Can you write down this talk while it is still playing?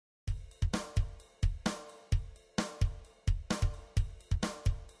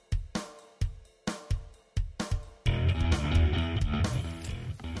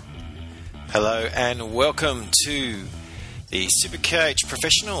Hello and welcome to the Supercoach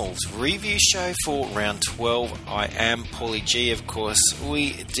Professionals review show for round 12. I am Paulie G, of course.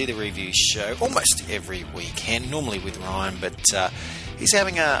 We do the review show almost every weekend, normally with Ryan, but he's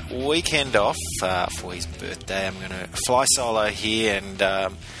having a weekend off for his birthday. I'm going to fly solo here and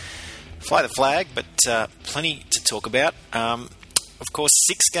fly the flag, but plenty to talk about. Of course,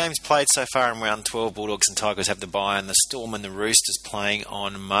 6 games played so far in round 12. Bulldogs and Tigers have the bye, and the Storm and the Roosters playing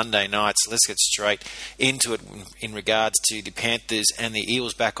on Monday night. So let's get straight into it in regards to the Panthers and the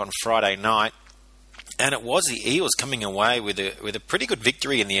Eels back on Friday night. And it was the Eels coming away with a pretty good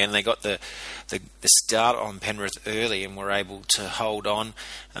victory in the end. They got the start on Penrith early and were able to hold on.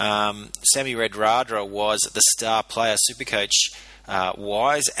 Semi Radradra was the star player, Supercoach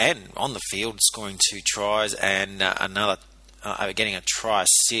wise, and on the field, scoring 2 tries and getting a try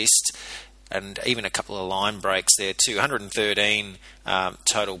assist and even a couple of line breaks there too. 113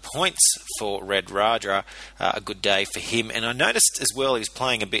 total points for Radradra. A good day for him. And I noticed as well he was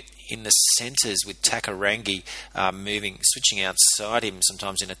playing a bit in the centres with Takarangi switching outside him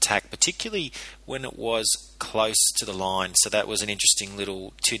sometimes in attack, particularly when it was close to the line. So that was an interesting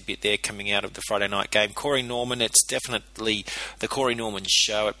little tidbit there coming out of the Friday night game. Corey Norman, it's definitely the Corey Norman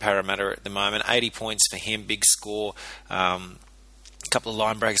show at Parramatta at the moment. 80 points for him, big score. Couple of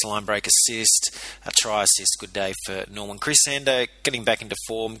line breaks, a line break assist, a try assist, good day for Norman. Chris Sander getting back into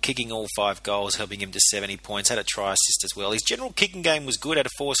form, kicking all 5 goals, helping him to 70 points, had a try assist as well. His general kicking game was good, had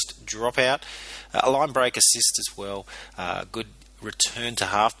a forced dropout, a line break assist as well. Good return to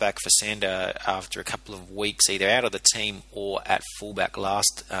halfback for Sander after a couple of weeks either out of the team or at fullback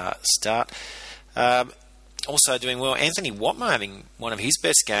last start. Also doing well, Anthony Watmo having one of his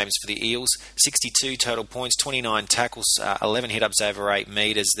best games for the Eels. 62 total points, 29 tackles, 11 hit-ups over 8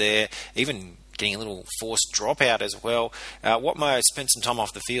 metres there, even getting a little forced dropout as well. Watmo spent some time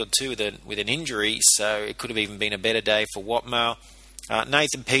off the field too with an injury, so it could have even been a better day for Watmo.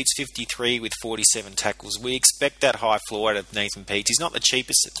 Nathan Peats, 53 with 47 tackles. We expect that high floor out of Nathan Peats. He's not the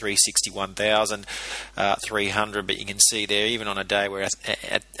cheapest at 361,300, but you can see there, even on a day where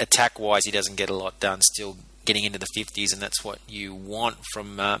attack-wise he doesn't get a lot done, still getting into the 50s, and that's what you want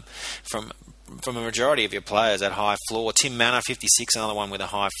from a majority of your players at high floor. Tim Manor, 56, another one with a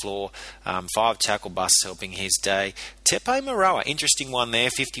high floor, 5 tackle busts helping his day. Tepe Moeroa, interesting one there,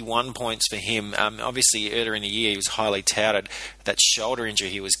 51 points for him. Obviously, earlier in the year, he was highly touted. That shoulder injury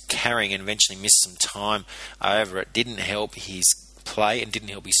he was carrying and eventually missed some time over it. Didn't help his play and didn't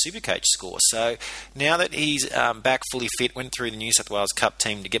help his Supercoach score. So now that he's back fully fit, went through the New South Wales Cup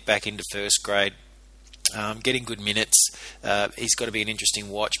team to get back into first grade, getting good minutes. He's got to be an interesting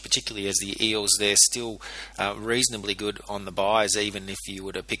watch, particularly as the Eels, they're still reasonably good on the buys, even if you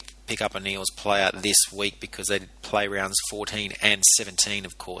were to pick up an Eels player this week, because they did play rounds 14 and 17,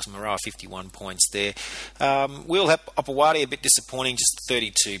 of course. Moeroa, 51 points there. Will Opawati, a bit disappointing, just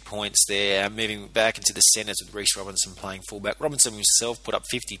 32 points there. Moving back into the centres with Reece Robinson playing fullback. Robinson himself put up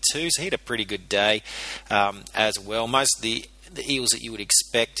 52, so he had a pretty good day as well. Most of the Eels that you would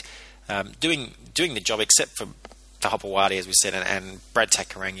expect doing the job, except for Hopewadi, as we said, and Brad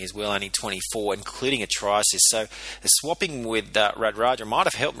Takarangi as well, only 24, including a try assist. So the swapping with Radradra might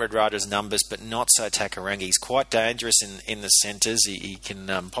have helped Radradra's numbers, but not so Takarangi. He's quite dangerous in the centres. He can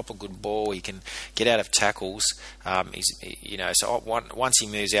pop a good ball. He can get out of tackles. So once he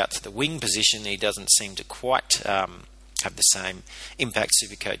moves out to the wing position, he doesn't seem to quite have the same impact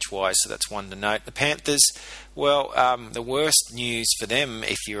Supercoach-wise, so that's one to note. The Panthers, well, the worst news for them,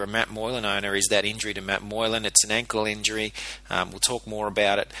 if you're a Matt Moylan owner, is that injury to Matt Moylan. It's an ankle injury. We'll talk more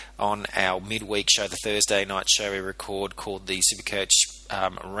about it on our midweek show, the Thursday night show we record, called the Supercoach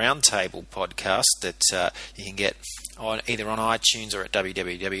Roundtable podcast that you can get either on iTunes or at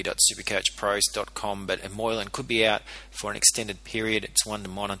www.supercoachpros.com. But Moylan could be out for an extended period. It's one to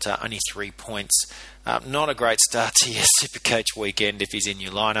monitor. Only 3 points. Not a great start to your Supercoach weekend if he's in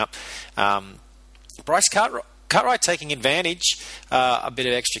your lineup. Bryce Cartwright taking advantage, a bit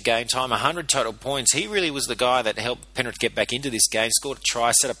of extra game time, 100 total points. He really was the guy that helped Penrith get back into this game, scored a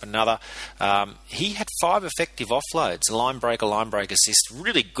try, set up another. He had 5 effective offloads, a line break assist,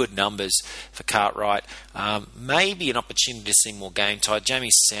 really good numbers for Cartwright. Maybe an opportunity to see more game time.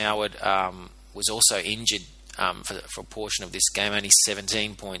 Jamie Soward was also injured for a portion of this game, only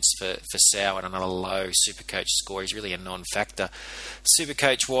 17 points for Soward, another low Supercoach score. He's really a non-factor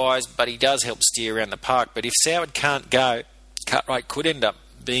Supercoach-wise, but he does help steer around the park. But if Soward can't go, Cartwright could end up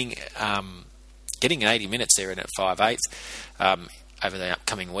being getting 80 minutes there in at 5/8. over the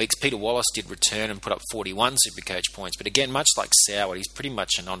upcoming weeks. Peter Wallace did return and put up 41 Supercoach points, but again, much like Soward, he's pretty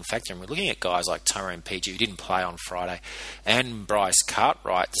much a non-factor. And we're looking at guys like Tyrone PG, who didn't play on Friday, and Bryce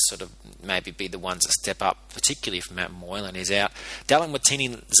Cartwright to sort of maybe be the ones that step up, particularly if Matt Moylan is out. Dallin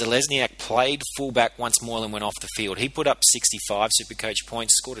Watini-Zelezniak played fullback once Moylan went off the field. He put up 65 Supercoach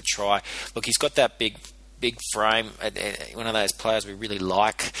points, scored a try. Look, he's got that big frame, one of those players we really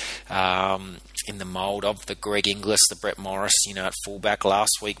like in the mould of the Greg Inglis, the Brett Morris, at fullback.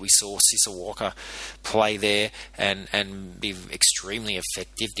 Last week we saw Sissa Walker play there and be extremely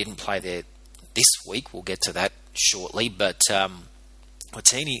effective. Didn't play there this week. We'll get to that shortly, but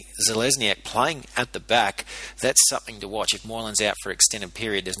Watini-Zelezniak playing at the back, that's something to watch. If Moylan's out for extended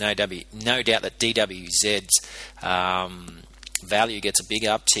period, there's no doubt that DWZ's value gets a big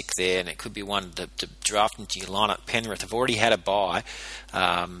uptick there, and it could be one to draft into your lineup. Penrith have already had a bye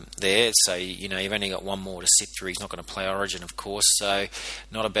there, so you've only got one more to sit through. He's not going to play Origin, of course, so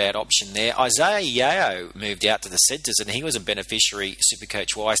not a bad option there. Isaiah Yeo moved out to the centres, and he was a beneficiary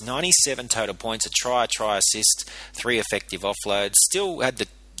Supercoach-wise. 97 total points, a try assist, 3 effective offloads. Still had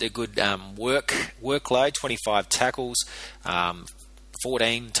the good workload, 25 tackles,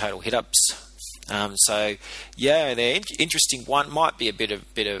 14 total hit-ups. They're interesting. One might be a bit of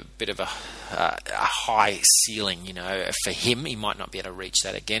a high ceiling, for him. He might not be able to reach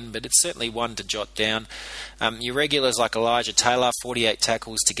that again, but it's certainly one to jot down. Your regulars like Elijah Taylor, 48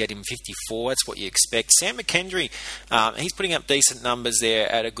 tackles to get him 54. That's what you expect. Sam McKendry, he's putting up decent numbers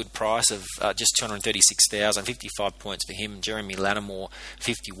there at a good price of just 236,000, 55 points for him. Jeremy Lattimore,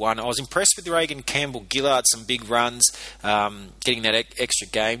 51. I was impressed with Reagan Campbell-Gillard, some big runs, getting that extra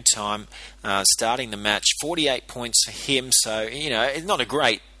game time. Starting the match, 48 points for him. So it's not a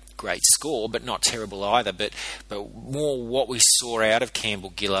great score, but not terrible either. But more what we saw out of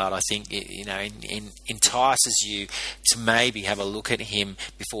Campbell Gillard, I think, entices you to maybe have a look at him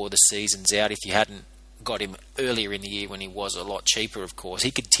before the season's out. If you hadn't got him earlier in the year when he was a lot cheaper, of course. He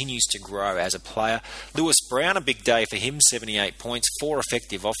continues to grow as a player. Lewis Brown, a big day for him, 78 points, 4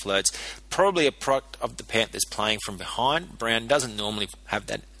 effective offloads. Probably a product of the Panthers playing from behind. Brown doesn't normally have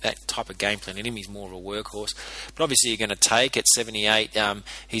that type of game plan in him. He's more of a workhorse. But obviously you're going to take at 78.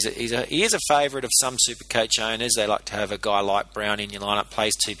 He is a favourite of some Supercoach owners. They like to have a guy like Brown in your lineup,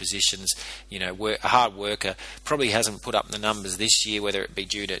 plays 2 positions, a hard worker. Probably hasn't put up the numbers this year, whether it be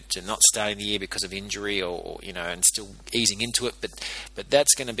due to not starting the year because of injury or and still easing into it. But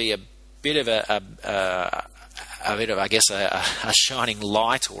that's going to be a bit of a shining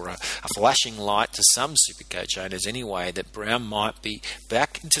light or a flashing light to some Supercoach owners anyway, that Brown might be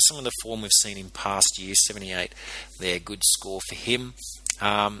back into some of the form we've seen in past years. 78 there, good score for him.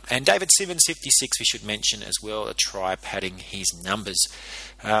 And David Simmons, 56, we should mention as well, a try padding his numbers.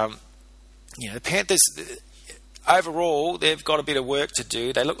 The Panthers, overall, they've got a bit of work to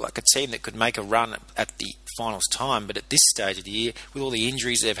do. They look like a team that could make a run at the finals time, but at this stage of the year, with all the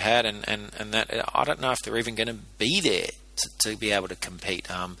injuries they've had and that, I don't know if they're even going to be there to be able to compete.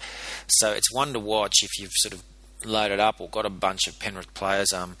 So it's one to watch if you've sort of loaded up or got a bunch of Penrith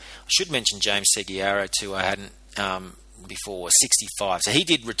players. I should mention James Seguiaro too. I hadn't before, 65. So he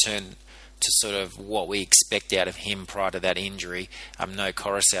did return to sort of what we expect out of him prior to that injury. No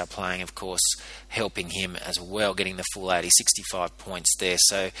Coruscant playing, of course, helping him as well, getting the full 80, 65 points there.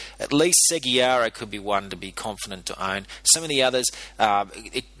 So at least Seguiaro could be one to be confident to own. Some of the others,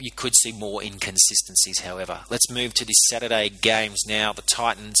 you could see more inconsistencies, however. Let's move to the Saturday games now. The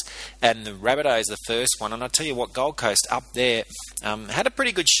Titans and the Rabbitohs, the first one. And I tell you what, Gold Coast up there had a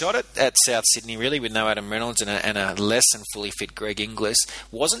pretty good shot at South Sydney, really, with no Adam Reynolds and a less than fully fit Greg Inglis.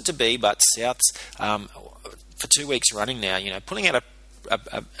 Wasn't to be, but South's for 2 weeks running now, pulling out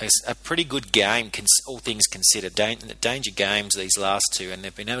a pretty good game, all things considered. Danger games, these last two, and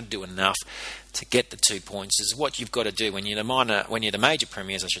they've been able to do enough to get the 2 points. Is what you've got to do when you're the major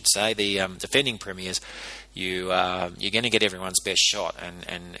premiers, I should say, the defending premiers. You're going to get everyone's best shot,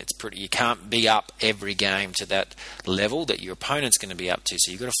 and it's pretty. You can't be up every game to that level that your opponent's going to be up to.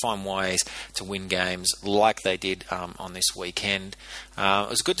 So you've got to find ways to win games like they did on this weekend. It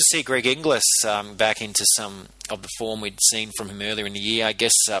was good to see Greg Inglis back into some of the form we'd seen from him earlier in the year. I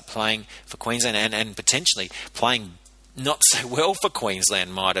guess playing for Queensland and potentially playing not so well for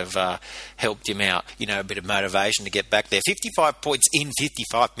Queensland might have helped him out. A bit of motivation to get back there. 55 points in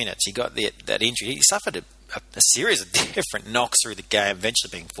 55 minutes. He got that injury. He suffered a series of different knocks through the game, eventually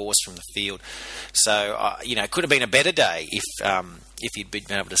being forced from the field. So, it could have been a better day if he'd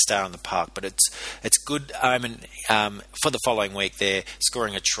been able to stay on the park. But it's good omen for the following week there,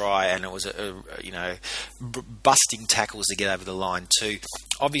 scoring a try, and it was busting tackles to get over the line too.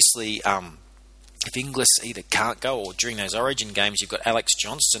 Obviously, if Inglis either can't go or during those Origin games, you've got Alex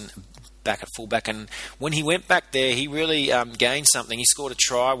Johnston back at fullback, and when he went back there, he really gained something. He scored a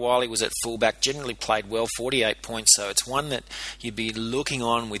try while he was at fullback, generally played well, 48 points, so it's one that you'd be looking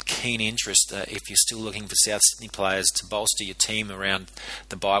on with keen interest if you're still looking for South Sydney players to bolster your team around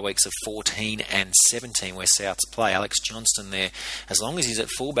the bye weeks of 14 and 17 where Souths play. Alex Johnston there, as long as he's at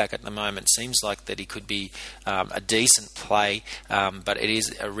fullback at the moment, seems like that he could be a decent play, but it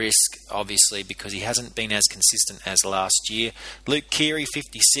is a risk, obviously, because he hasn't been as consistent as last year. Luke Keary,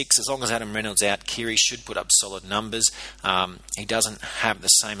 56, as long as Adam Reynolds out, Keary should put up solid numbers. He doesn't have the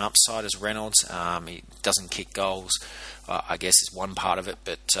same upside as Reynolds. He doesn't kick goals, I guess is one part of it,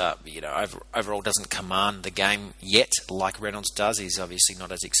 but overall doesn't command the game yet like Reynolds does. He's obviously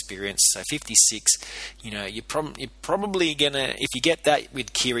not as experienced. So 56, you're probably gonna, if you get that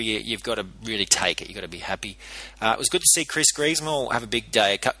with Keary, you've got to really take it. You've got to be happy. It was good to see Chris Griezmann have a big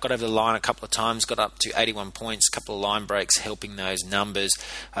day. Got over the line a couple of times, got up to 81 points, a couple of line breaks helping those numbers.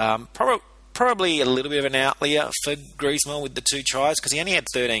 Probably a little bit of an outlier for Griezmann with the 2 tries, because he only had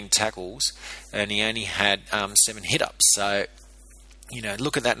 13 tackles and he only had 7 hit-ups. So,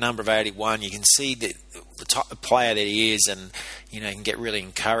 look at that number of 81. You can see the type of player that he is, and, you can get really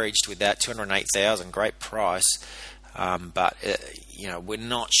encouraged with that. 208,000, great price. But we're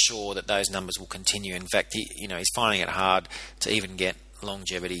not sure that those numbers will continue. In fact, he's finding it hard to even get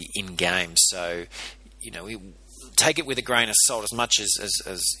longevity in games. So, take it with a grain of salt. As much as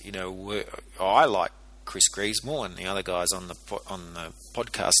I like Chris Griezmann, and the other guys on the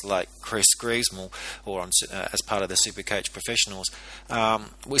podcast like Chris Griezmann, or as part of the Supercoach Professionals,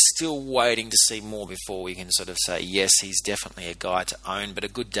 we're still waiting to see more before we can sort of say yes, he's definitely a guy to own. But a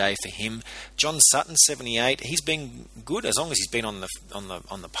good day for him. John Sutton, 78. He's been good as long as he's been on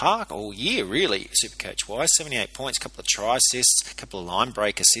the park all year, really, Supercoach wise. 78 points, a couple of try assists, a couple of line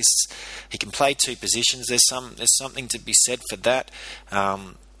break assists. He can play 2 positions. There's something to be said for that.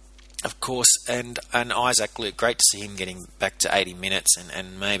 Of course, and Isaac Luke, great to see him getting back to 80 minutes,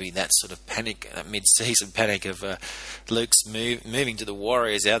 and maybe that sort of panic, mid-season panic of Luke's moving to the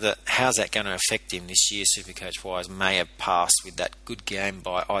Warriors. How's that going to affect him this year, Supercoach-wise, may have passed with that good game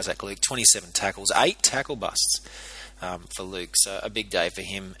by Isaac Luke. 27 tackles, 8 tackle busts for Luke, so a big day for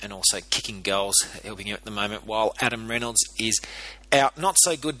him, and also kicking goals helping him at the moment, while Adam Reynolds is out. Not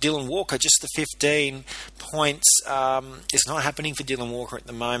so good. Dylan Walker, just the 15 points. It's not happening for Dylan Walker at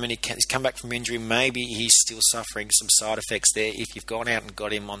the moment. He's come back from injury. Maybe he's still suffering some side effects there. If you've gone out and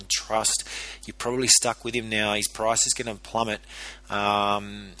got him on trust, you're probably stuck with him now. His price is going to plummet.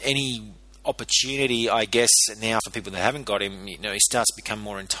 Any opportunity, I guess, now for people that haven't got him, he starts to become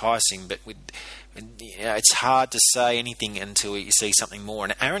more enticing, but it's hard to say anything until you see something more.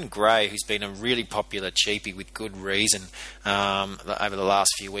 And Aaron Gray, who's been a really popular cheapie with good reason over the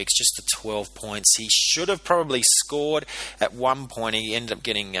last few weeks, just the 12 points. He should have probably scored at one point. He ended up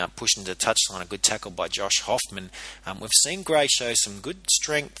getting pushed into the touchline, a good tackle by Josh Hoffman. We've seen Gray show some good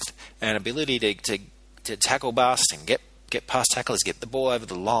strength and ability to tackle bust and get past tacklers, get the ball over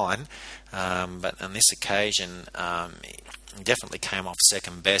the line. But on this occasion, he definitely came off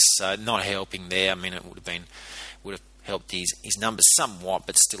second best, so not helping there. I mean, it would have helped his numbers somewhat,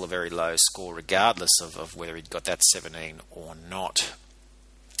 but still a very low score, regardless of whether he'd got that 17 or not.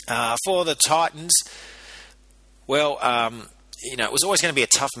 For the Titans, well, it was always going to be a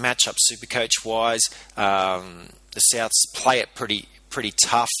tough matchup, Supercoach-wise. The Souths play it pretty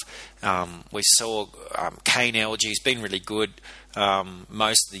tough. We saw Kane Elgee, he's been really good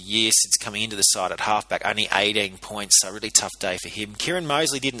most of the year since coming into the side at halfback, only 18 points, so a really tough day for him. Kieran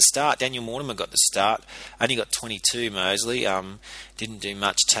Mosley didn't start. Daniel Mortimer got the start, only got 22. Mosley didn't do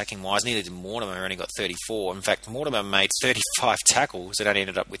much attacking wise, neither did Mortimer, only got 34. In fact, Mortimer made 35 tackles and only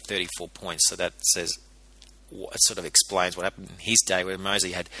ended up with 34 points, so that says it sort of explains what happened in his day, where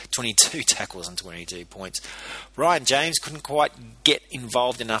Mosley had 22 tackles and 22 points. Ryan James couldn't quite get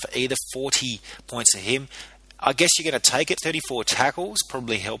involved enough either, 40 points for him. I guess you're going to take it, 34 tackles,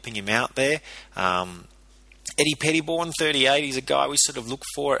 probably helping him out there. Eddie Pettybourne, 38, he's a guy we sort of look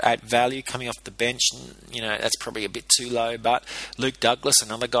for at value coming off the bench. And, that's probably a bit too low, but Luke Douglas,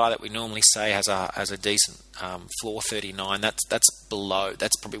 another guy that we normally say has a decent floor, 39. That's below.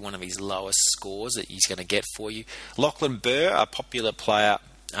 That's probably one of his lowest scores that he's going to get for you. Lachlan Burr, a popular player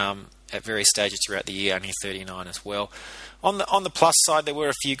at various stages throughout the year, only 39 as well. On the plus side, there were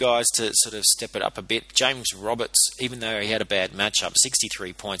a few guys to sort of step it up a bit. James Roberts, even though he had a bad matchup,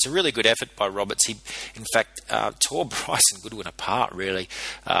 63 points. A really good effort by Roberts. He, in fact, tore Bryson Goodwin apart, really,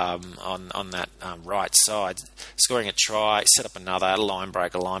 on that right side. Scoring a try, set up another, a line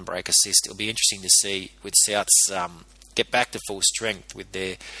break assist. It'll be interesting to see with South's get back to full strength with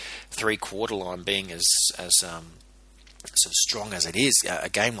their three-quarter line being as sort of strong as it is. A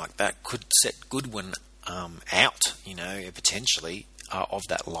game like that could set Goodwin out, potentially of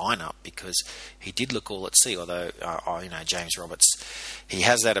that lineup, because he did look all at sea. Although James Roberts, he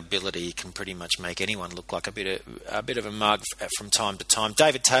has that ability. He can pretty much make anyone look like a bit of a mug from time to time.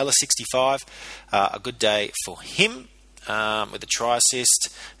 David Taylor, 65, a good day for him with a try assist,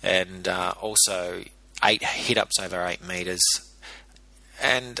 and also 8 hit-ups over 8 metres.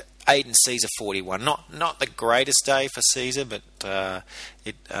 And Aiden Caesar, 41. Not the greatest day for Caesar, but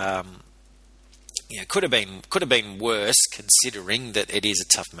it could have been worse, considering that it is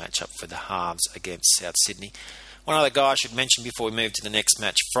a tough matchup for the halves against South Sydney. One other guy I should mention before we move to the next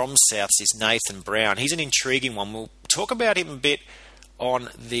match from Souths is Nathan Brown. He's an intriguing one. We'll talk about him a bit on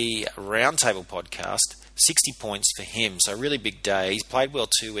the Roundtable podcast. 60 points for him, so a really big day. He's played well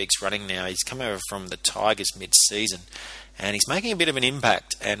 2 weeks running now. He's come over from the Tigers mid-season, and he's making a bit of an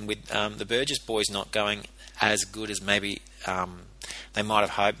impact. And with the Burgess boys not going as good as maybe they might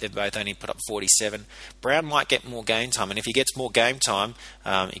have hoped, they've both only put up 47. Brown might get more game time, and if he gets more game time,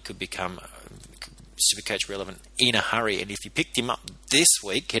 he could become Supercoach relevant in a hurry. And if you picked him up this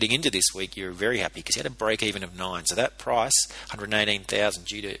week, heading into this week, you're very happy because he had a break even of 9. So that price, 118,000,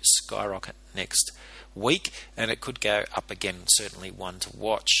 due to skyrocket next week, and it could go up again. Certainly one to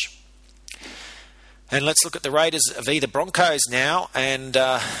watch. And let's look at the Raiders v the Broncos now. And,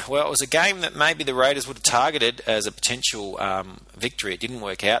 it was a game that maybe the Raiders would have targeted as a potential victory. It didn't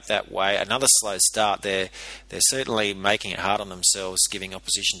work out that way. Another slow start there. They're certainly making it hard on themselves, giving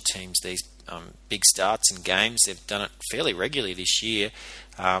opposition teams these big starts in games. They've done it fairly regularly this year.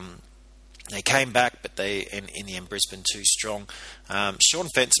 They came back, but in the end, Brisbane too strong. Sean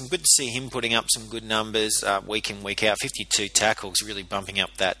Fenton, good to see him putting up some good numbers week in, week out. 52 tackles, really bumping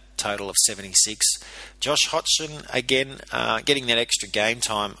up that total of 76. Josh Hodgson, again, getting that extra game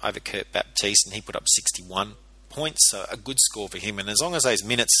time over Kurt Baptiste, and he put up 61 points, so a good score for him. And as long as those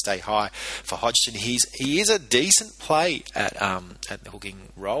minutes stay high for Hodgson, he is a decent play at the hooking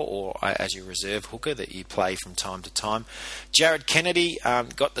role, or as your reserve hooker that you play from time to time. Jared Kennedy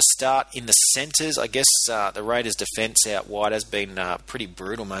got the start in the centres. I guess the Raiders' defence out wide has been pretty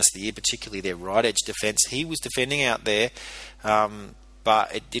brutal most of the year, particularly their right edge defence. He was defending out there,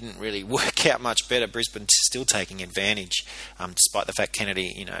 but it didn't really work out much better. Brisbane still taking advantage, despite the fact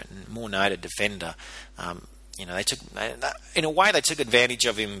Kennedy, more noted defender. They took advantage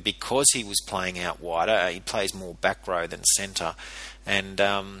of him because he was playing out wider. He plays more back row than centre, and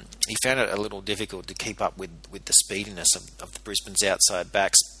he found it a little difficult to keep up with the speediness of the Brisbane's outside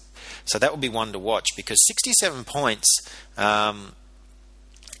backs. So that will be one to watch, because 67 points,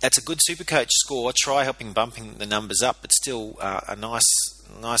 that's a good Supercoach score. Try helping bumping the numbers up, but still a nice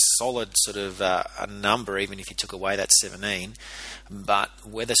solid sort of a number, even if you took away that 17. But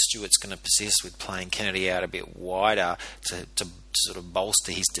whether Stewart's going to persist with playing Kennedy out a bit wider to sort of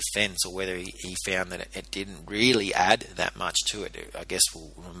bolster his defence, or whether he found that it didn't really add that much to it, I guess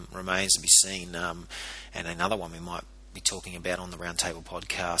remains to be seen. And another one we might be talking about on the Roundtable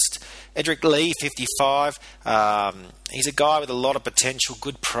podcast. Edric Lee, 55. He's a guy with a lot of potential,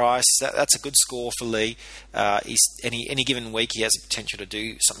 good price. That's a good score for Lee. Any given week he has the potential to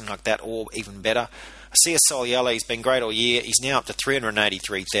do something like that, or even better. Sia Soliala, he's been great all year. He's now up to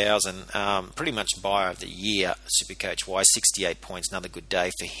 383,000. Pretty much buyer of the year, Supercoach-wise. 68 points, another good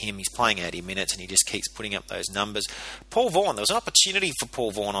day for him. He's playing 80 minutes and he just keeps putting up those numbers. Paul Vaughan, there was an opportunity for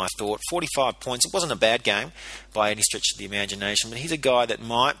Paul Vaughan, I thought. 45 points. It wasn't a bad game by any stretch of the imagination, but he's a guy that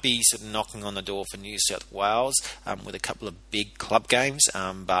might be sort of knocking on the door for New South Wales with a couple of big club games.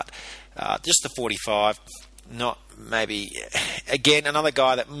 But just the 45... not maybe, again, another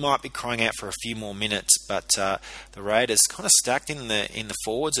guy that might be crying out for a few more minutes, but the Raiders kind of stacked in the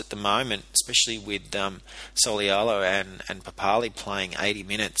forwards at the moment, especially with Solialo and Papali playing 80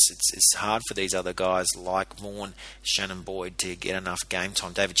 minutes. It's hard for these other guys like Vaughan, Shannon Boyd to get enough game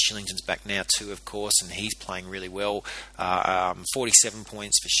time. David Shillington's back now too, of course, and he's playing really well. 47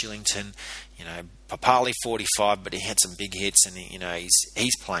 points for Shillington. Papali 45, but he had some big hits, and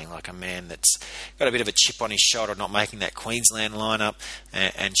he's playing like a man that's got a bit of a chip on his shoulder, not making that Queensland lineup.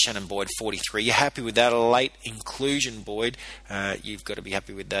 And Shannon Boyd 43. You're happy with that? A late inclusion, Boyd. You've got to be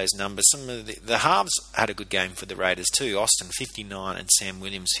happy with those numbers. Some of the halves had a good game for the Raiders too. Austin 59 and Sam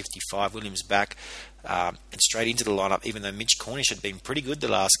Williams 55. Williams back and straight into the lineup, even though Mitch Cornish had been pretty good the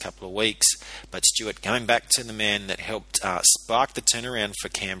last couple of weeks. But Stewart going back to the man that helped spark the turnaround for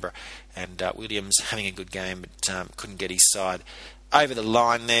Canberra. And Williams having a good game, but couldn't get his side over the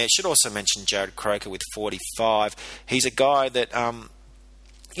line there. Should also mention Jared Croker with 45. He's a guy that,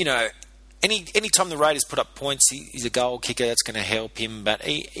 any time the Raiders put up points, he's a goal kicker. That's going to help him. But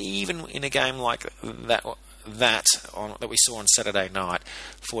even in a game like that we saw on Saturday night,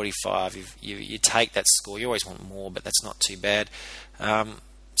 45, you take that score. You always want more, but that's not too bad.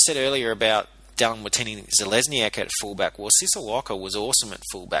 Said earlier about Dallin Watene-Zelezniak at fullback. Well, Sissel Walker was awesome at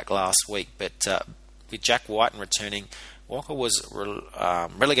fullback last week, but with Jack Whiten returning, Walker was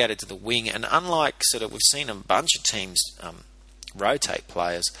relegated to the wing. And unlike we've seen a bunch of teams rotate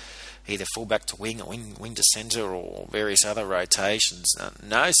players, either fullback to wing or wing to centre or various other rotations.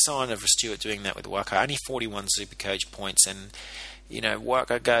 No sign of Stewart doing that with Walker. Only 41 Supercoach points, and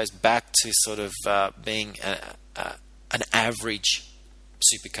Walker goes back to being an average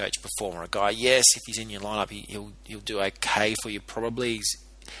Supercoach performer. A guy, yes, if he's in your lineup, he'll do okay for you probably.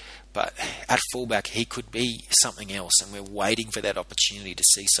 But at fullback, he could be something else, and we're waiting for that opportunity to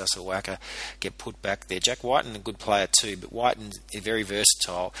see Sissel Walker get put back there. Jack Whiten, a good player too, but Whiten is very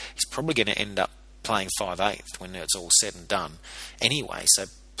versatile. He's probably going to end up playing 5/8 when it's all said and done anyway. So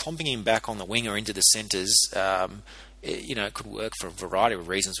plomping him back on the wing or into the centres, it could work for a variety of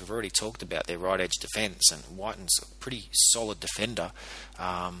reasons. We've already talked about their right edge defence, and Whiten's a pretty solid defender.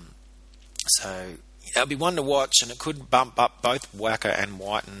 So it'll be one to watch, and it could bump up both Walker and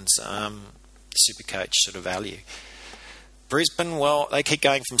Whiten's Supercoach value. Brisbane, well, they keep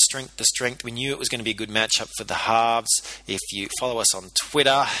going from strength to strength. We knew it was going to be a good matchup for the halves. If you follow us on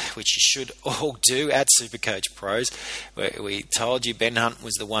Twitter, which you should all do, at Supercoachpros, we told you Ben Hunt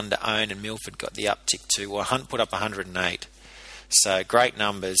was the one to own, and Milford got the uptick too. Well, Hunt put up 108. So great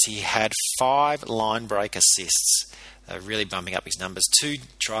numbers. He had 5 line break assists. Really bumping up his numbers. 2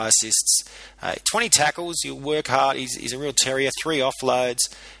 try assists, 20 tackles. He'll work hard. He's a real terrier. 3 offloads,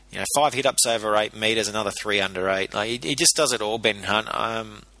 5 hit-ups over 8 metres, another 3 under 8. He just does it all, Ben Hunt.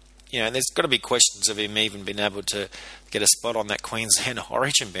 There's got to be questions of him even being able to get a spot on that Queensland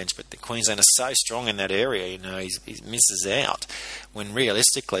Origin bench, but the Queensland are so strong in that area, he misses out, when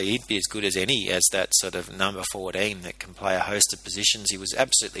realistically he'd be as good as any as that number 14 that can play a host of positions. He was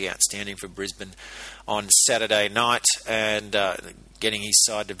absolutely outstanding for Brisbane on Saturday night, and getting his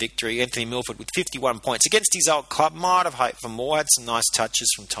side to victory. Anthony Milford with 51 points against his old club. Might have hoped for more. Had some nice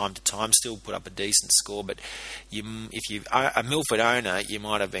touches from time to time. Still put up a decent score. But if you're a Milford owner, you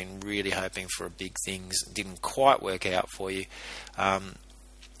might have been really hoping for big things. Didn't quite work out for you.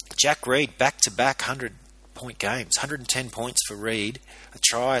 Jack Reed, back-to-back 100-point games. 110 points for Reed. A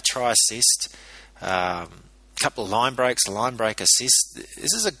try assist. Couple of line breaks, a line break assist.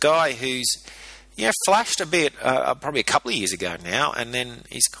 This is a guy who's flashed a bit probably a couple of years ago now, and then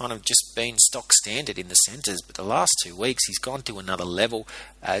he's kind of just been stock standard in the centres. But the last 2 weeks, he's gone to another level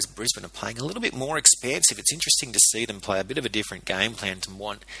as Brisbane are playing a little bit more expansive. It's interesting to see them play a bit of a different game plan to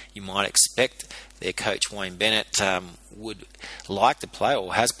what you might expect. Their coach, Wayne Bennett, would like to play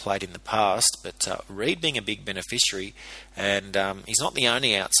or has played in the past, but Reed being a big beneficiary, and he's not the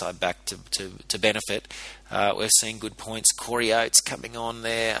only outside back to benefit. We've seen good points. Corey Oates coming on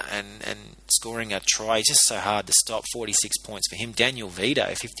there and scoring a try. He's just so hard to stop. 46 points for him. Daniel Vito,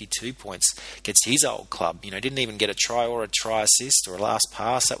 52 points, gets his old club. Didn't even get a try or a try assist or a last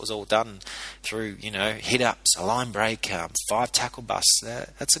pass. That was all done through, hit-ups, a line break, 5 tackle busts.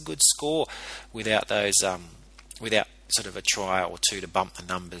 That's a good score without those, without a try or 2 to bump the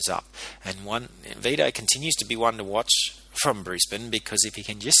numbers up. And Vito continues to be one to watch from Brisbane, because if he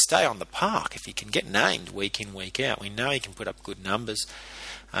can just stay on the park, if he can get named week in, week out, we know he can put up good numbers.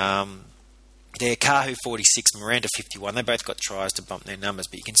 There, Kahu 46, Miranda 51. They both got tries to bump their numbers,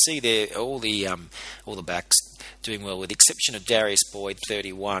 but you can see there all the backs doing well, with the exception of Darius Boyd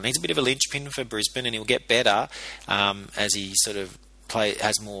 31. He's a bit of a linchpin for Brisbane, and he'll get better as he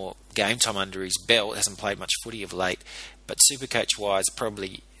has more game time under his belt. Hasn't played much footy of late, but Supercoach wise,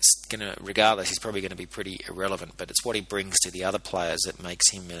 probably regardless, he's probably going to be pretty irrelevant. But it's what he brings to the other players that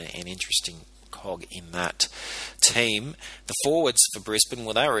makes him an interesting cog in that team. The forwards for Brisbane,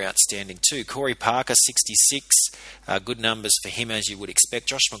 well, they were outstanding too. Corey Parker 66, good numbers for him as you would expect.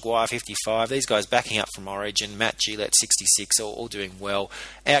 Josh Maguire 55. These guys backing up from Origin. Matt Gillett 66, all doing well.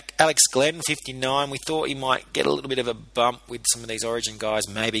 Alex Glenn 59. We thought he might get a little bit of a bump with some of these Origin guys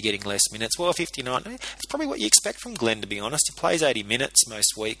maybe getting less minutes. Well, 59. It's probably what you expect from Glenn, to be honest. He plays 80 minutes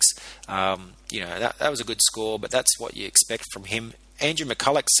most weeks. That was a good score, but that's what you expect from him. Andrew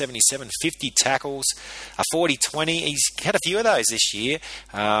McCulloch, 77, 50 tackles, a 40-20. He's had a few of those this year.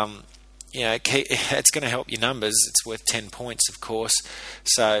 It's going to help your numbers. It's worth 10 points, of course.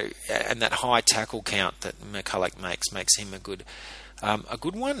 So, and that high tackle count that McCulloch makes him a good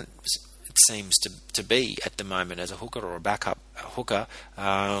one. It seems to be at the moment as a hooker or a backup hooker.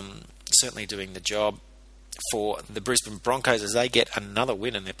 Certainly doing the job. for the Brisbane Broncos as they get another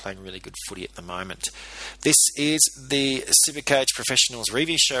win, and they're playing really good footy at the moment. This is the Supercoach Professionals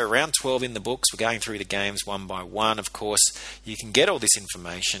Review Show, round 12 in the books. We're going through the games one by one. Of course, you can get all this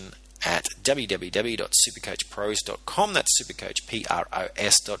information at www.supercoachpros.com. That's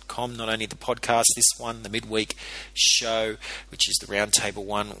supercoachpros.com. Not only the podcast, this one, the midweek show, which is the roundtable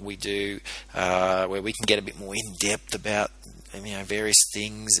one we do, where we can get a bit more in depth about various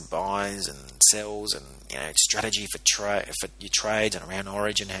things, buys and sells, and strategy for your trades and around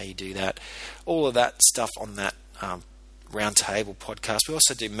Origin, how you do that, all of that stuff on that roundtable podcast. We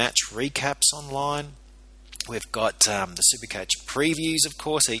also do match recaps online. We've got the Supercoach previews, of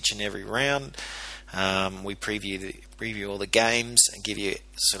course, each and every round. We preview all the games and give you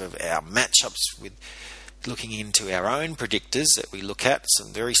sort of our matchups with looking into our own predictors that we look at.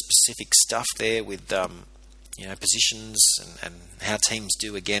 Some very specific stuff there with positions and how teams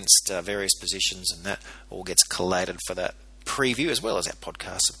do against various positions, and that all gets collated for that preview, as well as our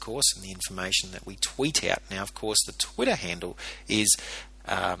podcast, of course, and the information that we tweet out. Now, of course, the Twitter handle is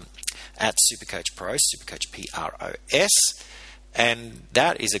at Supercoachpros, Supercoachpros, and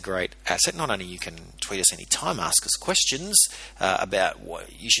that is a great asset. Not only you can tweet us anytime, ask us questions about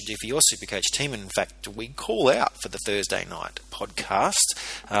what you should do for your Supercoach team. In fact, we call out for the Thursday night podcast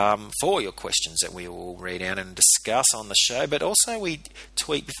for your questions that we will read out and discuss on the show. But also we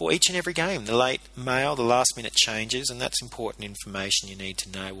tweet before each and every game, the late mail, the last minute changes, and that's important information you need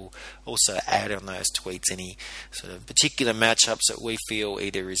to know. We'll also add on those tweets any sort of particular matchups that we feel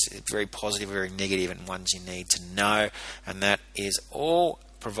either is very positive or very negative, and ones you need to know, and that is all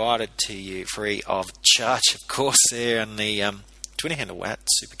provided to you free of charge, of course, there on the Twitter handle at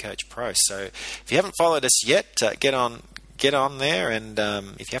Supercoach Pro. So if you haven't followed us yet, get on there, and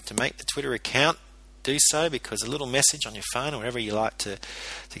if you have to make the Twitter account, do so, because a little message on your phone or wherever you like to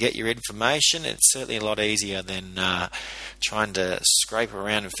get your information, it's certainly a lot easier than trying to scrape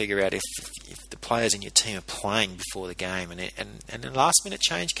around and figure out if the players in your team are playing before the game, and a last minute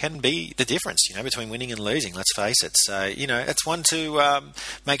change can be the difference between winning and losing, let's face it. So it's one to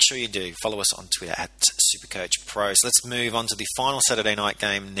make sure you do follow us on Twitter at Supercoach Pros. Let's move on to the final Saturday night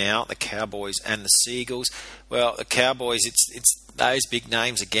game now, the Cowboys and the Seagulls. Well, the Cowboys, it's those big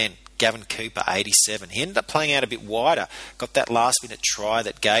names again. Gavin Cooper, 87. He ended up playing out a bit wider. Got that last-minute try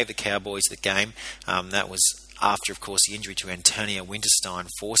that gave the Cowboys the game. That was after, of course, the injury to Antonio Winterstein,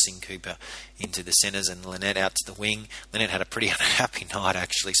 forcing Cooper into the centres and Lynette out to the wing. Lynette had a pretty unhappy night,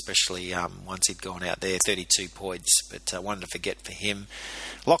 actually, especially once he'd gone out there, 32 points, but one to forget for him.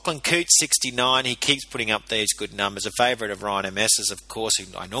 Lachlan Coote, 69. He keeps putting up these good numbers. A favourite of Ryan MS's, of course,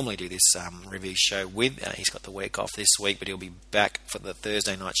 who I normally do this review show with. He's got the week off this week, but he'll be back for the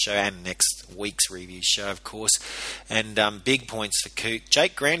Thursday night show and next week's review show, of course. And big points for Coote.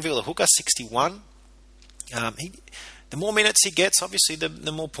 Jake Granville, the hooker, 61. The more minutes he gets, obviously, the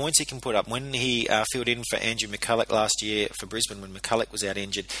more points he can put up. When he filled in for Andrew McCulloch last year for Brisbane, when McCulloch was out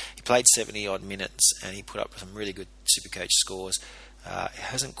injured, he played 70-odd minutes and he put up some really good Supercoach scores. He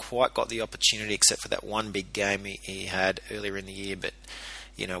hasn't quite got the opportunity, except for that one big game he had earlier in the year, but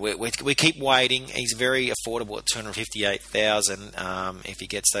we keep waiting. He's very affordable at $258,000. If he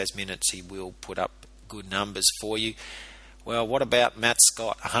gets those minutes, he will put up good numbers for you. Well, what about Matt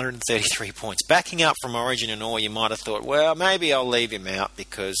Scott? 133 points. Backing up from Origin and all, you might have thought, well, maybe I'll leave him out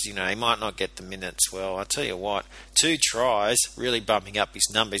because, he might not get the minutes. Well, I'll tell you what, 2 tries, really bumping up his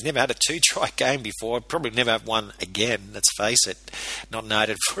number. He's never had a 2-try game before. Probably never have one again, let's face it. Not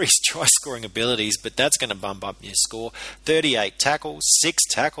noted for his try-scoring abilities, but that's going to bump up your score. 38 tackles, 6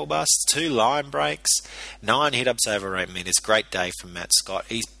 tackle busts, 2 line breaks, 9 hit-ups over 8 metres. Great day from Matt Scott.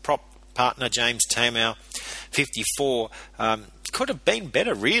 He's prop partner James Tamau, 54, could have been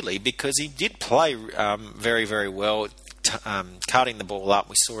better really, because he did play very, very well, carting the ball up.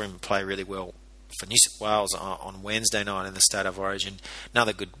 We saw him play really well for New South Wales on Wednesday night in the State of Origin.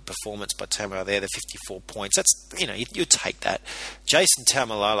 Another good performance by Tamau there, the 54 points. That's, you take that. Jason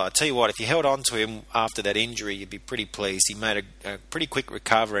Taumalolo, I tell you what, if you held on to him after that injury, you'd be pretty pleased. He made a pretty quick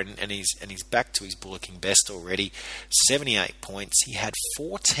recovery, and he's back to his bullocking best already. 78 points. He had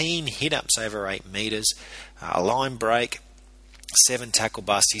 14 hit-ups over 8 metres, a line break, 7 tackle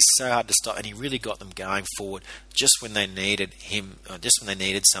busts. He's so hard to stop, and he really got them going forward just when they needed him, or just when they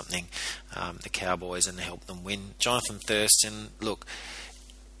needed something, the Cowboys, and helped them win. Jonathan Thurston, look,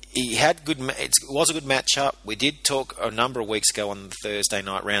 it was a good matchup. We did talk a number of weeks ago on the Thursday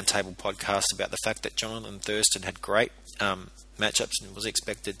night roundtable podcast about the fact that Jonathan Thurston had great matchups and was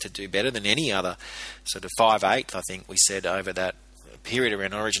expected to do better than any other sort of 5'8", I think we said, over that period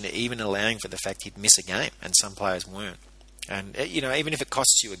around Origin, even allowing for the fact he'd miss a game, and some players weren't. And, even if it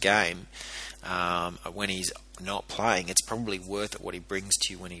costs you a game, when he's not playing, it's probably worth it what he brings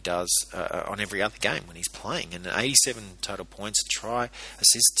to you when he does on every other game when he's playing. And 87 total points, a try,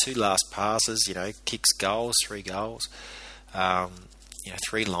 assist, 2 last passes, kicks, goals, 3 goals,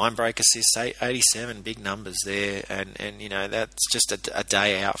 3 line break assists, 87 big numbers there, and that's just a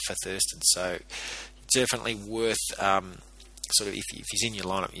day out for Thurston. So definitely worth. Sort of, if he's in your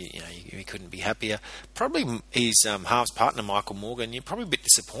lineup, you couldn't be happier. Probably his halves partner, Michael Morgan, you're probably a bit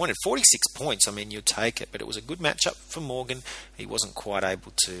disappointed. 46 points, I mean, you'll take it, but it was a good matchup for Morgan. He wasn't quite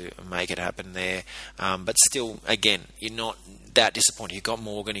able to make it happen there. But still, again, you're not that disappointed. You've got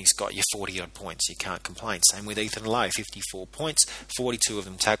Morgan, he's got your 40-odd points. You can't complain. Same with Ethan Lowe, 54 points, 42 of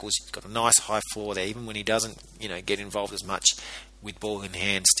them tackles. He's got a nice high floor there, even when he doesn't, get involved as much with ball in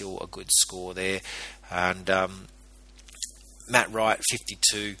hand, still a good score there. And Matt Wright,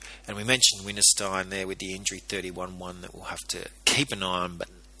 52, and we mentioned Winterstein there with the injury, 31-1, that we'll have to keep an eye on, but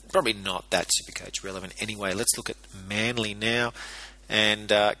probably not that Supercoach relevant anyway. Let's look at Manly now, and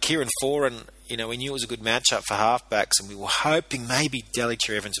Kieran Foran, we knew it was a good matchup for halfbacks, and we were hoping maybe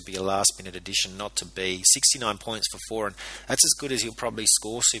Dellicher Evans would be a last-minute addition, not to be. 69 points for Foran. That's as good as he'll probably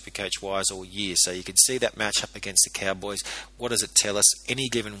score Supercoach-wise all year. So you can see that matchup against the Cowboys. What does it tell us? Any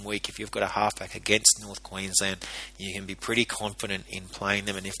given week, if you've got a halfback against North Queensland, you can be pretty confident in playing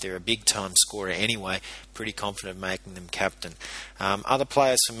them, and if they're a big-time scorer anyway, pretty confident making them captain. Other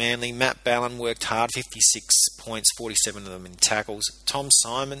players for Manly, Matt Ballin worked hard, 56 points, 47 of them in tackles. Tom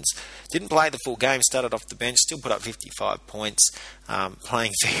Simons didn't play the full game, started off the bench, still put up 55 points,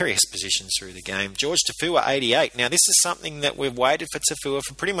 playing various positions through the game. George Tafua, 88. Now, this is something that we've waited for Tafua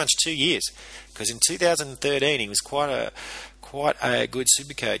for pretty much 2 years, because in 2013 he was quite a good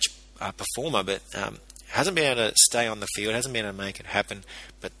Supercoach performer, but hasn't been able to stay on the field, hasn't been able to make it happen.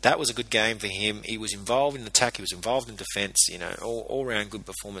 But that was a good game for him. He was involved in attack, he was involved in defence, all round good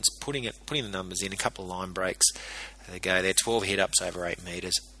performance, putting the numbers in, a couple of line breaks. There they go, there 12 hit-ups over 8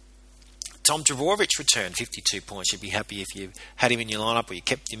 metres. Tom Trbojevic returned, 52 points. You'd be happy if you had him in your lineup or you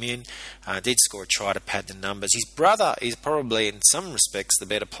kept him in. Did score a try to pad the numbers. His brother is probably, in some respects, the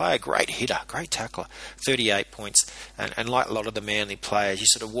better player. Great hitter, great tackler, 38 points. And like a lot of the Manly players, you're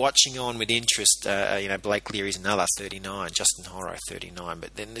sort of watching on with interest. Blake Leary's another, 39. Justin Horro, 39.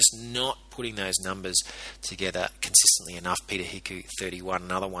 But then just not putting those numbers together consistently enough. Peter Hiku, 31,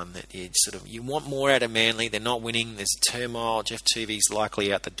 another one that you want more out of Manly. They're not winning. There's turmoil. Jeff Tuvi's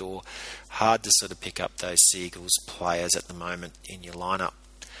likely out the door. Hard to sort of pick up those Seagulls players at the moment in your lineup.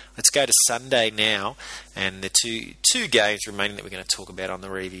 Let's go to Sunday now, and the two games remaining that we're going to talk about on the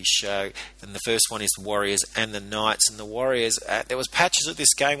review show. And the first one is the Warriors and the Knights. And the Warriors, there was patches of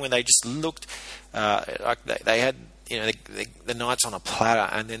this game where they just looked like they had the Knights on a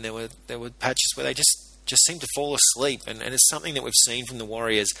platter, and then there were patches where they just seemed to fall asleep, and it's something that we've seen from the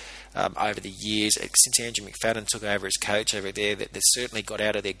Warriors over the years since Andrew McFadden took over as coach over there. That they certainly got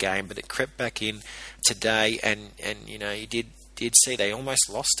out of their game, but it crept back in today, and you did see they almost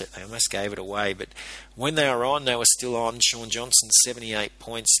lost it. They almost gave it away, but when they were on, they were still on. Sean Johnson, 78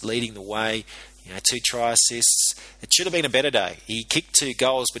 points, leading the way. 2 try assists. It should have been a better day. He kicked 2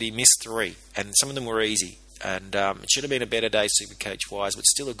 goals, but he missed 3, and some of them were easy. And it should have been a better day Supercoach-wise, but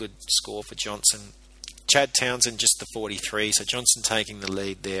still a good score for Johnson. Chad Townsend, just the 43, so Johnson taking the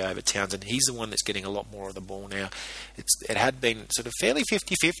lead there over Townsend. He's the one that's getting a lot more of the ball now. It had been sort of fairly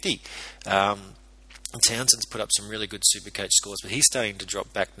 50-50. Townsend's put up some really good Supercoach scores, but he's starting to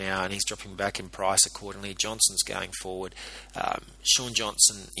drop back now, and he's dropping back in price accordingly. Johnson's going forward. Sean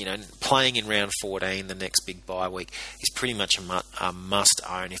Johnson, playing in round 14, the next big bye week, he's pretty much a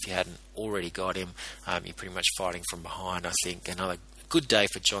must-own if you hadn't already got him. You're pretty much fighting from behind, I think. Another good day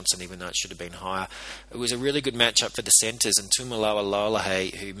for Johnson, even though it should have been higher. It was a really good matchup for the centres, and Tumaloa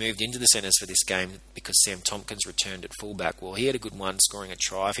Lolahe, who moved into the centres for this game because Sam Tompkins returned at fullback. Well, he had a good one, scoring a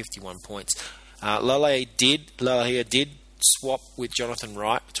try, 51 points. Lolahe did swap with Jonathan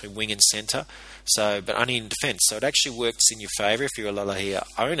Wright between wing and centre, but only in defence. So it actually works in your favour if you're a Lolahea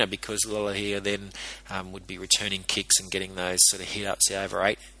owner, because Lolahea then would be returning kicks and getting those sort of hit-ups over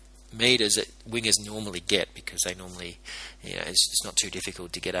 8 metres that wingers normally get, because they normally, it's not too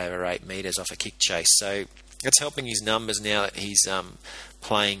difficult to get over 8 metres off a kick chase. So that's helping his numbers now that he's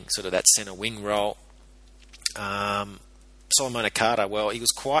playing sort of that centre wing role. Solomon Akata, well, he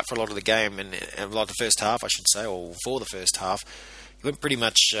was quiet for a lot of the game, and a lot of the first half, I should say, or for the first half. He went pretty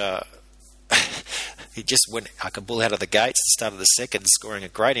much he just went like a bull out of the gates at the start of the second, scoring a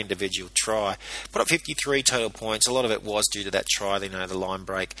great individual try. Put up 53 total points. A lot of it was due to that try, the line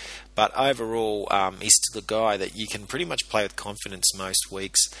break. But overall, he's still a guy that you can pretty much play with confidence most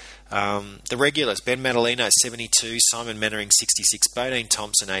weeks. The regulars, Ben Madalino, 72, Simon Mannering, 66, Bodine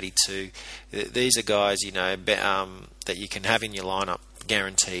Thompson, 82. These are guys, that you can have in your lineup,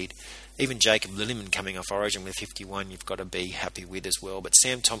 guaranteed. Even Jacob Lilliman coming off Origin with 51, you've got to be happy with as well. But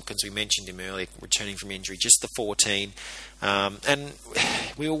Sam Tompkins, we mentioned him earlier, returning from injury, just the 14. And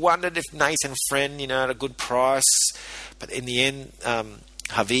we all wondered if Nathan Friend, at a good price. But in the end,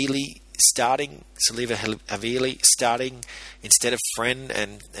 Havili starting, Saliva Havili starting instead of Friend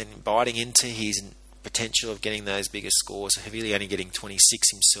and biting into his potential of getting those bigger scores. Havili only getting 26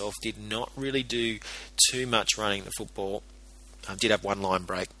 himself, did not really do too much running the football. Did have one line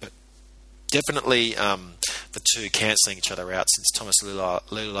break, but definitely the two cancelling each other out since Thomas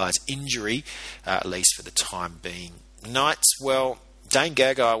Lulai's injury, at least for the time being. Knights, well, Dane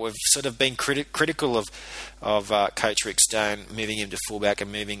Gagai, we've sort of been critical of Coach Rick Stone moving him to fullback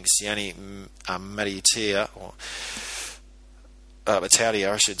and moving Siani Matautia, or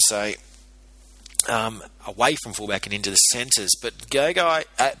Matautia, I should say, away from fullback and into the centres. But Gagai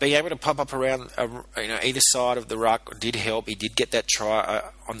being able to pop up around either side of the ruck did help. He did get that try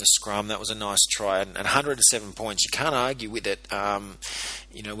on the scrum. That was a nice try, and 107 points. You can't argue with it.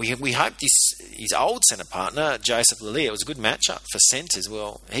 We hoped his old centre partner Joseph Lillia, it was a good matchup for centres.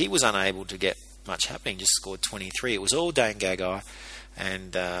 Well, he was unable to get much happening. Just scored 23. It was all Dane Gagai.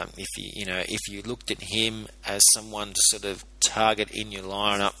 And if you looked at him as someone to sort of target in your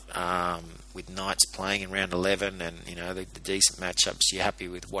lineup, with Knights playing in round 11 and the decent matchups, you're happy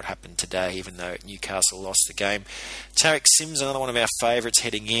with what happened today, even though Newcastle lost the game. Tarek Sims, another one of our favourites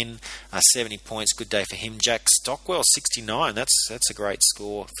heading in, 70 points, good day for him. Jack Stockwell, 69. That's a great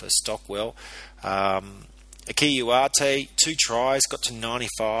score for Stockwell. Aki Uarte, 2 tries, got to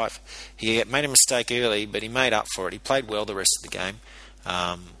 95. He made a mistake early, but he made up for it. He played well the rest of the game.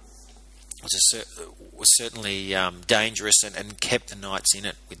 Was certainly dangerous and kept the Knights in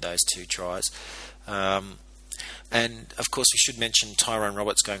it with those 2 tries. And, of course, we should mention Tyrone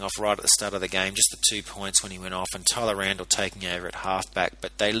Roberts going off right at the start of the game, just the 2 points when he went off, and Tyler Randall taking over at halfback,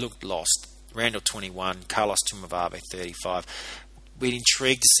 but they looked lost. Randall 21, Carlos Tumavave 35. We're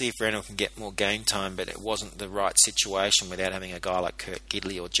intrigued to see if Randall can get more game time, but it wasn't the right situation without having a guy like Kurt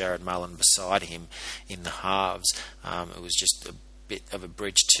Gidley or Jared Mullen beside him in the halves. It was just a bit of a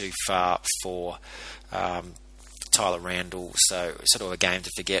bridge too far for Tyler Randall, so sort of a game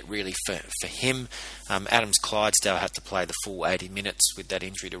to forget really for him. Adams Clydesdale had to play the full 80 minutes with that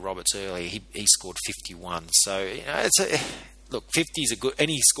injury to Roberts earlier. He scored 51, so look, 50 is a good,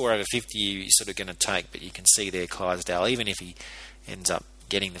 any score over 50 you're sort of going to take, but you can see there Clydesdale, even if he ends up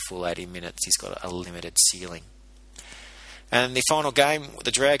getting the full 80 minutes, he's got a limited ceiling. And the final game,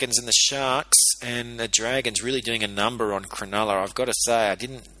 the Dragons and the Sharks, and the Dragons really doing a number on Cronulla. I've got to say, I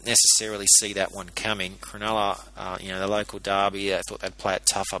didn't necessarily see that one coming. Cronulla, the local derby, I thought they'd play it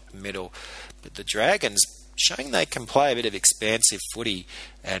tough up the middle. But the Dragons showing they can play a bit of expansive footy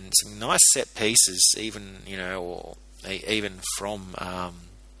and some nice set pieces, even from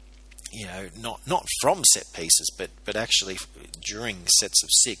not from set pieces, but actually during sets of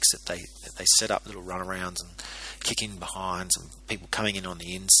 6 that they set up little runarounds and kick in behinds and people coming in on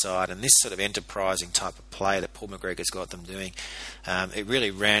the inside, and this sort of enterprising type of play that Paul McGregor's got them doing, it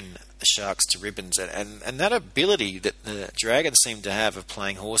really ran the Sharks to ribbons, and that ability that the Dragons seem to have of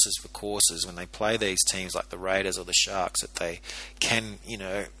playing horses for courses when they play these teams like the Raiders or the Sharks, that they can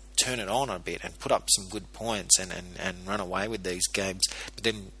turn it on a bit and put up some good points and run away with these games, but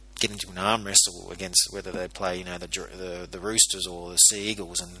then get into an arm wrestle against whether they play the Roosters or the Sea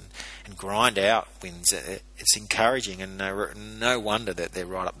Eagles and grind out wins. It's encouraging, and no wonder that they're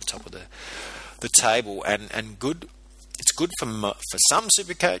right up the top of the table and good. It's good for some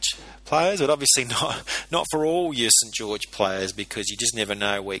Supercoach players, but obviously not for all your St George players, because you just never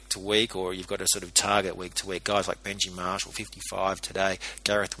know week to week, or you've got to sort of target week to week. Guys like Benji Marshall, 55 today,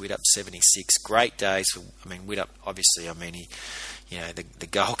 Gareth Widdop, 76. Great days for. Widdop, obviously. The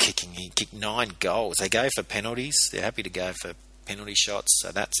goal kicking, he kicked 9 goals. They go for penalties. They're happy to go for penalty shots.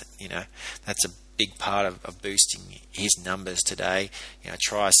 So that's a big part of boosting his numbers today.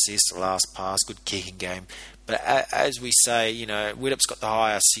 Try assist, last pass, good kicking game. But as we say, Widdop's got the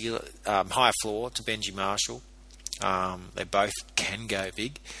higher floor to Benji Marshall. They both can go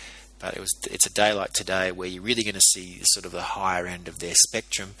big. But it's a day like today where you're really going to see sort of the higher end of their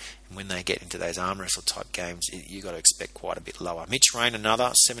spectrum, and when they get into those arm wrestle type games, you've got to expect quite a bit lower. Mitch Rain,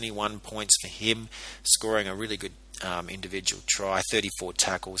 another 71 points for him, scoring a really good individual try, 34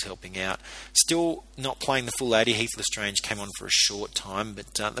 tackles helping out. Still not playing the full 80. Heath Lestrange came on for a short time,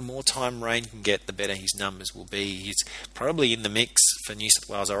 but the more time Rain can get, the better his numbers will be. He's probably in the mix for New South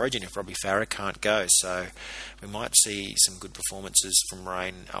Wales Origin if Robbie Farah can't go, so we might see some good performances from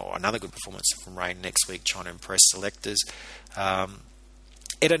Rain, or another good performance from Rain next week, trying to impress selectors.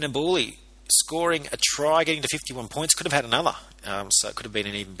 Eda Nabuli scoring a try, getting to 51 points, could have had another, so it could have been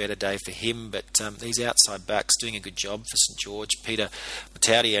an even better day for him, but these outside backs doing a good job for St George. Peter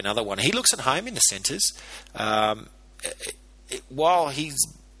Matauti, another one. He looks at home in the centres. While his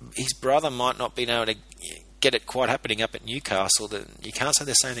brother might not be able to get it quite happening up at Newcastle, you can't say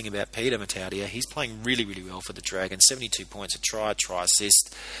the same thing about Peter Matauti. He's playing really, really well for the Dragons. 72 points, a try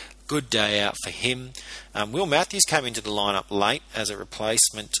assist. Good day out for him. Will Matthews came into the lineup late as a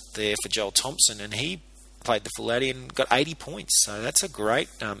replacement there for Joel Thompson, and he played the full 80 and got 80 points. So that's a great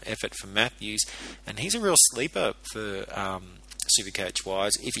effort for Matthews, and he's a real sleeper for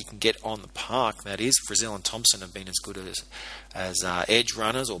Supercoach-wise. If he can get on the park, that is. Frizzell and Thompson have been as good as edge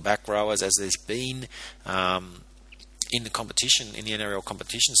runners or back rowers as there's been in the competition, in the NRL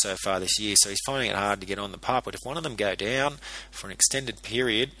competition so far this year, so he's finding it hard to get on the park. But if one of them go down for an extended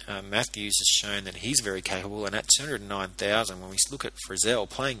period, Matthews has shown that he's very capable, and at 209,000, when we look at Frizzell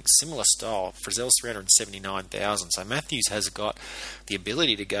playing similar style, Frizzell's 379,000, so Matthews has got the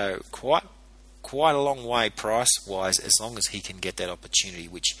ability to go quite a long way price-wise, as long as he can get that opportunity,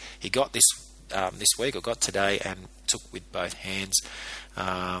 which he got this week, or got today, and took with both hands.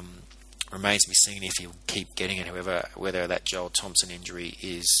 Remains to be seen if he'll keep getting it, however, whether that Joel Thompson injury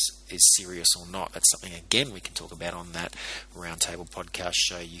is serious or not. That's something, again, we can talk about on that Roundtable podcast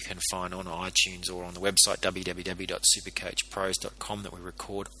show you can find on iTunes or on the website www.supercoachpros.com that we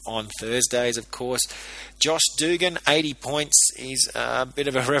record on Thursdays, of course. Josh Dugan, 80 points. He's a bit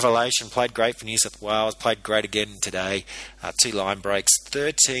of a revelation. Played great for New South Wales. Played great again today. 2 line breaks,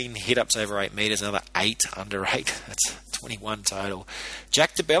 13 hit-ups over 8 metres, another 8 under 8. That's 21 total.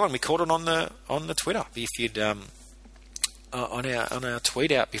 Jack DeBellin, we caught it on the Twitter. If you'd on our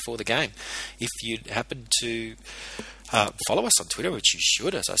tweet out before the game, if you'd happen to follow us on Twitter, which you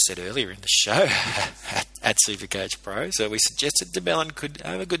should, as I said earlier in the show, at Supercoach Pro. So we suggested DeBellin could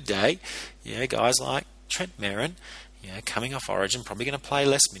have a good day. Yeah, guys like Trent Merrin, coming off Origin, probably going to play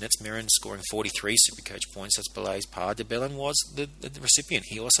less minutes. Merrin scoring 43 Supercoach points, that's below his par. DeBellin was the recipient.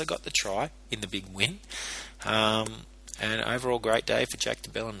 He also got the try in the big win. And overall, great day for Jack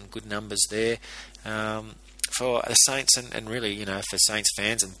DeBellin. Good numbers there. For the Saints and really, for Saints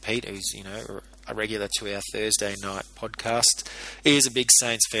fans, and Pete, who's, a regular to our Thursday night podcast, he is a big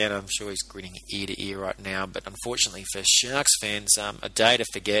Saints fan. I'm sure he's grinning ear to ear right now. But unfortunately for Sharks fans, a day to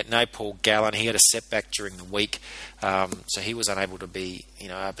forget. No Paul Gallen. He had a setback during the week, so he was unable to be,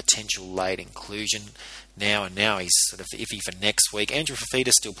 a potential late inclusion. Now he's sort of iffy for next week. Andrew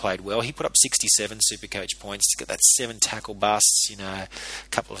Fafita still played well. He put up 67 Supercoach points to get that 7 tackle busts, a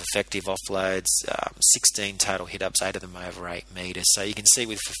couple of effective offloads, 16 total hit-ups, 8 of them over 8 metres. So you can see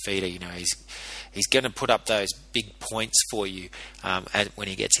with Fafita, he's going to put up those big points for you when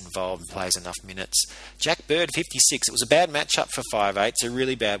he gets involved and plays enough minutes. Jack Bird, 56. It was a bad matchup for 5'8". It's a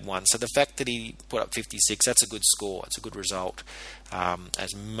really bad one. So the fact that he put up 56, that's a good score. It's a good result.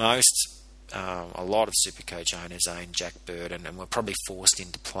 As a lot of Supercoach owners own Jack Bird, and were probably forced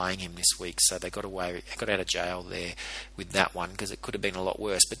into playing him this week, so they got out of jail there with that one, because it could have been a lot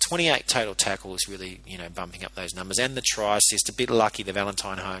worse. But 28 total tackles really, bumping up those numbers, and the try assist. A bit lucky, the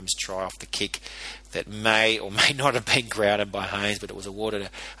Valentine Holmes try off the kick that may or may not have been grounded by Holmes, but it was awarded a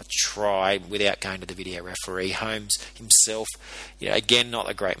try without going to the video referee. Holmes himself, again, not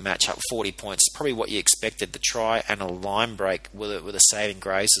a great matchup. 40 points, probably what you expected. The try and a line break were the saving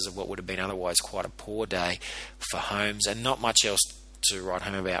graces of what would have been otherwise quite a poor day for Holmes, and not much else to write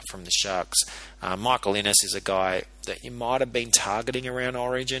home about from the Sharks. Michael Innes is a guy that you might have been targeting around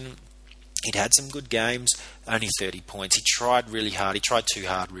Origin. He'd had some good games, only 30 points. He tried really hard. He tried too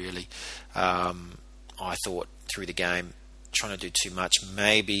hard, really. I thought, through the game, trying to do too much.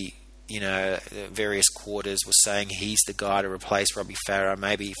 Maybe, various quarters were saying he's the guy to replace Robbie Farah.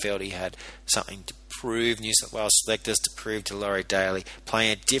 Maybe he felt he had something to prove New South Wales selectors, to prove to Laurie Daly,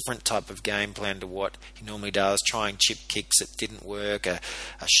 playing a different type of game plan to what he normally does, trying chip kicks that didn't work, a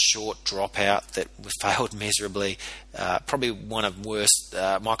short dropout that failed miserably. Probably one of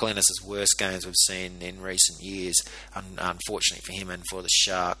Michael Ennis' worst games we've seen in recent years, unfortunately for him and for the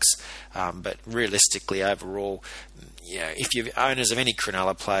Sharks. But realistically, overall, if you're owners of any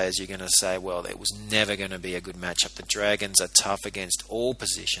Cronulla players, you're going to say, well, it was never going to be a good matchup. The Dragons are tough against all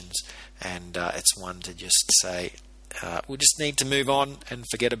positions, and it's one to just say, we'll just need to move on and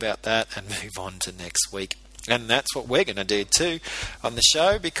forget about that and move on to next week. And that's what we're going to do too on the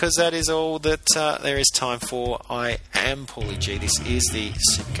show, because that is all that there is time for. I am Paulie G. This is the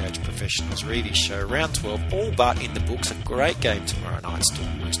Supercoach Professionals review show, round 12, all but in the books. A great game tomorrow night,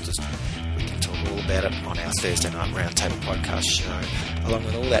 Storm Roosters. We can talk all about it on our Thursday night Roundtable podcast show, along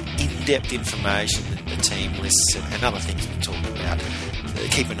with all that in-depth information, the team lists and other things we're talking about.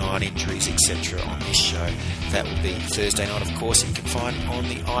 Keep an eye on injuries, etc. on this show. That will be Thursday night, of course. You can find on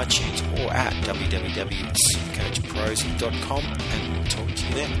the iTunes or at www.supercoachpros.com, and we'll talk to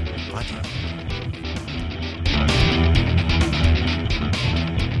you then. Bye now.